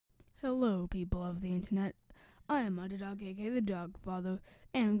Hello, people of the internet. I am Underdog, aka the Dog Father,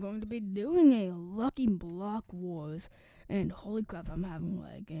 and I'm going to be doing a Lucky Block Wars. And holy crap, I'm having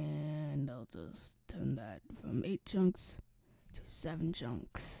lag, and I'll just turn that from 8 chunks to 7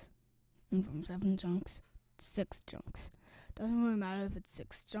 chunks. And from 7 chunks to 6 chunks. Doesn't really matter if it's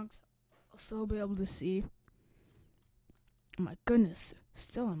 6 chunks, I'll still be able to see. Oh my goodness,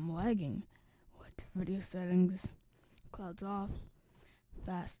 still I'm lagging. What? Video settings, clouds off.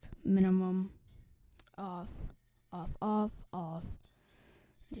 Fast, minimum, off, off.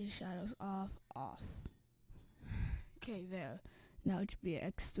 The shadows off. Okay, there. Now it should be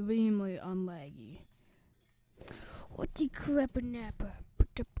extremely unlaggy. What the crapper napper?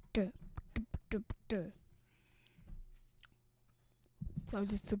 So I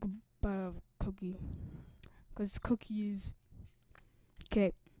just took a bite of cookie. Because cookies.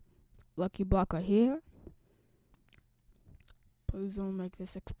 Okay, lucky block right here. Please don't make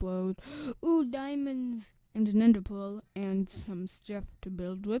this explode. Ooh, diamonds and an ender pearl and some stuff to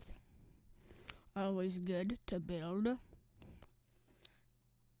build with. Always good to build.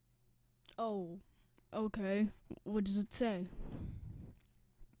 Oh, okay. What does it say?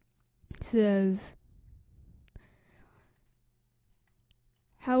 It says,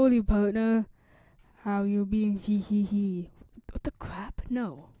 howdy partner, how you being? He. What the crap?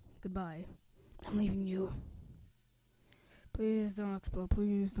 No. Goodbye. I'm leaving you. Please don't explode,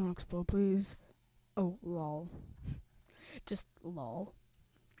 please. Oh, lol. Just lol.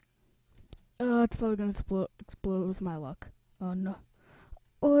 It's probably gonna explode with my luck. Oh no.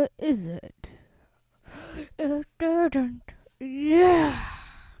 Or is it? It didn't. Yeah!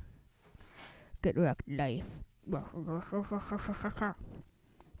 Get wrecked, life. Okay,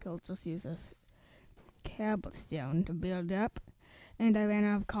 let's just use this cobblestone to build up. And I ran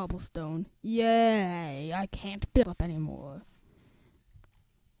out of cobblestone. Yay! I can't build up anymore.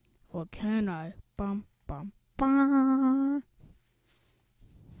 Or can I? Bum.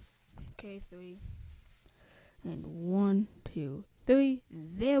 Okay, 3. And 1, 2, 3.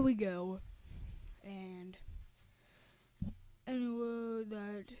 There we go. And anywhere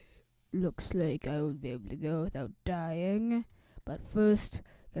that looks like I would be able to go without dying. But first,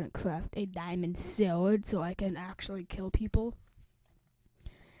 gonna craft a diamond sword so I can actually kill people.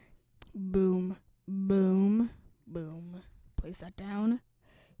 Boom. Place that down.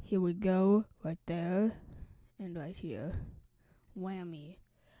 Here we go, right there, and right here. Whammy.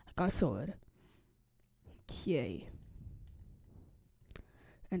 I got a sword. Okay.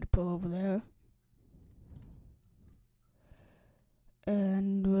 And pull over there.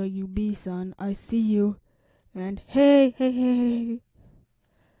 And where you be, son? I see you. And hey.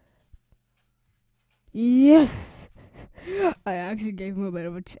 Yes! I actually gave him a bit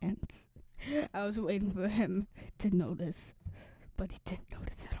of a chance. I was waiting for him to notice, but he didn't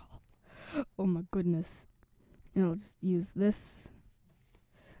notice at all. Oh my goodness. And I'll just use this.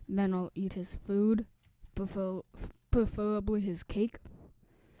 Then I'll eat his food, preferably his cake.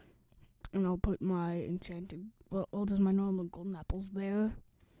 And I'll put my just my normal golden apples there.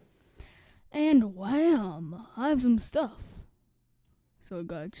 And wham! I have some stuff. So I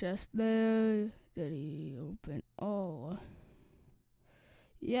got a chest there. Did he open all?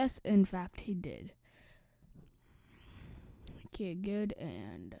 Yes, in fact, he did. Okay, good.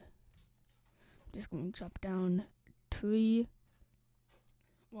 And just going to chop down a tree.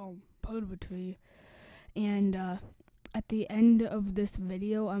 Well, part of a tree. And at the end of this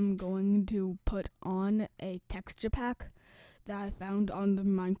video, I'm going to put on a texture pack that I found on the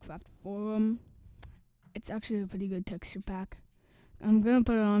Minecraft forum. It's actually a pretty good texture pack. I'm going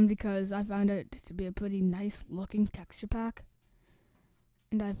to put it on because I found it to be a pretty nice looking texture pack.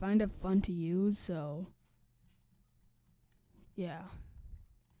 And I find it fun to use, so yeah.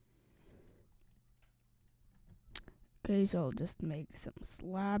 Okay, so I'll just make some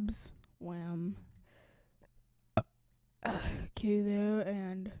slabs. Wham. Okay, there,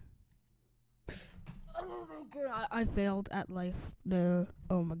 and oh my god, I failed at life there.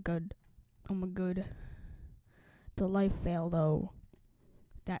 Oh my god. The life fail though.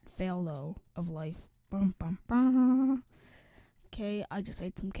 That fail though of life. Okay, I just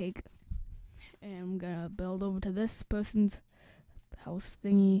ate some cake, and I'm gonna build over to this person's house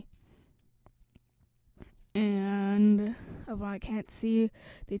thingy. And if I can't see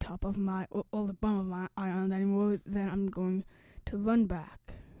the top of my or the bottom of my island anymore, then I'm going to run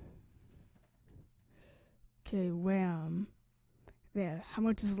back. Okay, wham. There. How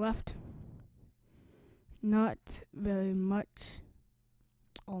much is left? Not very much.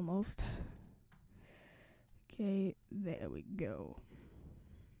 Almost. Okay, there we go.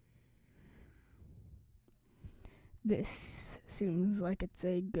 This seems like it's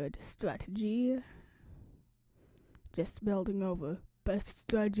a good strategy. Just building over. Best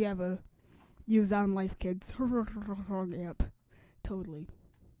strategy ever. Use on life, kids. Yep. Totally.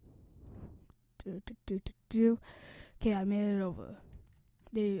 Okay, I made it over.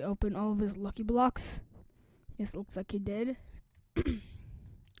 Did he open all of his lucky blocks? Yes, looks like he did.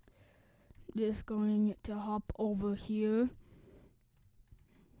 Just going to hop over here.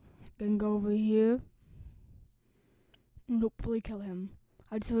 Then go over here. And hopefully kill him.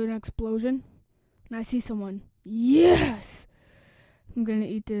 I just heard an explosion. And I see someone. Yes! I'm gonna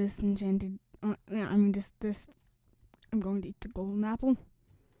eat this enchanted... just this. I'm going to eat the golden apple.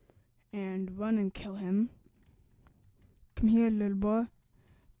 And run and kill him. Come here, little boy.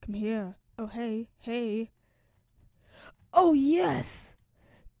 Come here. Oh, hey, hey. Oh, yes!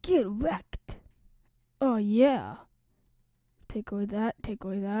 Get wrecked. Oh, yeah. Take away that, take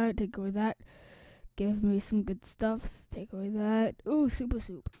away that, take away that. Give me some good stuff. Take away that. Ooh, super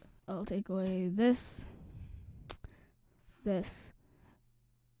soup. I'll take away this. This.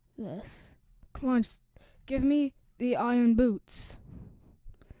 Come on, just give me the iron boots.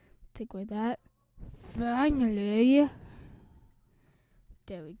 Take away that. Finally.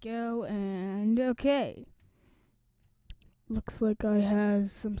 There we go, and okay. Looks like I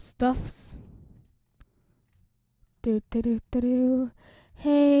has some stuffs.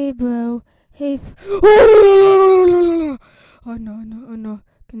 Hey, bro. Hey. Oh no.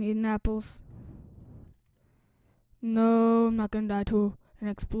 Can eat apples. No, I'm not gonna die to an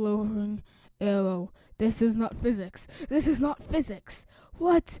exploding arrow. This is not physics. This is not physics.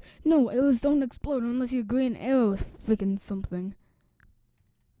 What? No, arrows don't explode unless your green arrow is freaking something.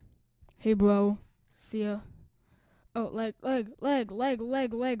 Hey, bro. See ya. Oh, leg.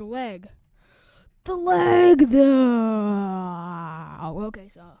 The leg there. Okay,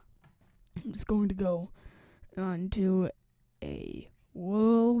 so I'm just going to go onto a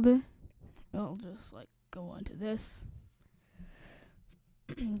world. I'll just go onto this.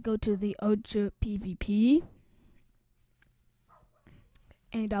 Go to the Archer PvP.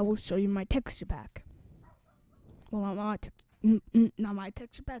 And I will show you my texture pack. Well, not my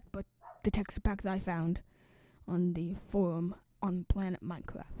texture pack, but the texture packs I found on the forum on Planet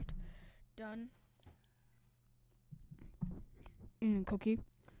Minecraft. Done. And cookie.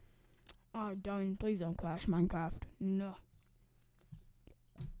 Oh, done. Please don't crash Minecraft. No.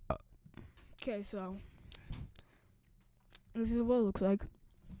 Okay, so this is what it looks like.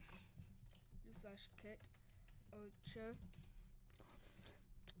 Slash kit. Archer.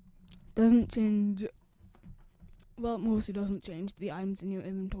 Doesn't change. Well, it mostly doesn't change the items in your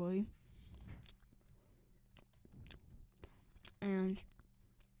inventory. And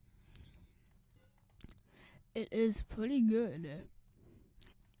it is pretty good.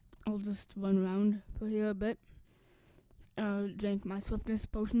 I'll just run around for here a bit. Drink my swiftness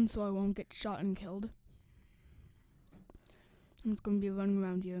potion so I won't get shot and killed. I'm just going to be running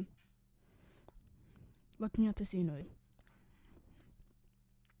around here, looking at the scenery,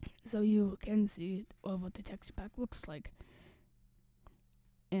 so you can see what the texture pack looks like.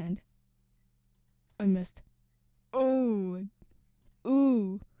 And I missed. Oh,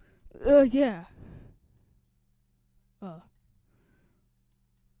 ooh, yeah.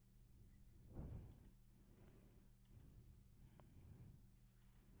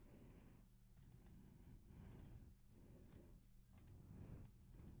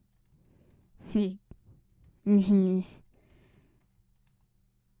 He.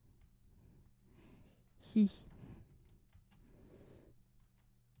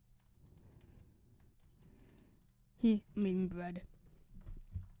 He made bread.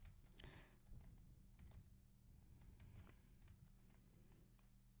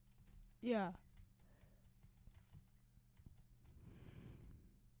 Yeah.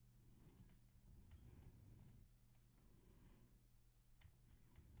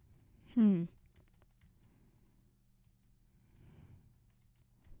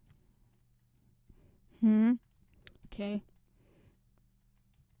 Okay.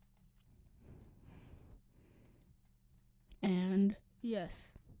 And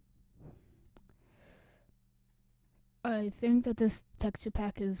yes, I think that this texture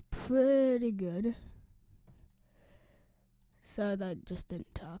pack is pretty good. So that just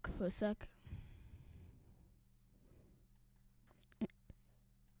didn't talk for a sec.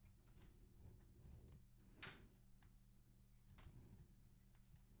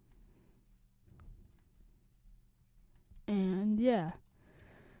 And yeah,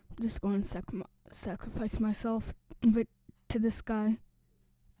 I'm just going to sacrifice myself to this guy.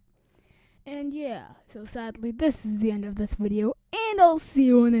 And yeah, so sadly, this is the end of this video. And and I'll see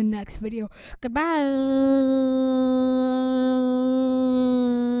you in the next video. Goodbye.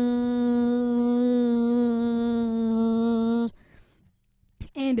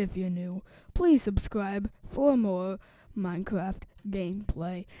 And if you're new, please subscribe for more Minecraft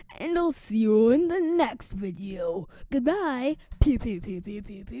gameplay. And I'll see you in the next video. Goodbye. Pew pew pew pew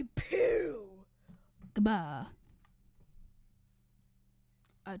pew pew pew. Goodbye.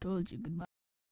 I told you goodbye.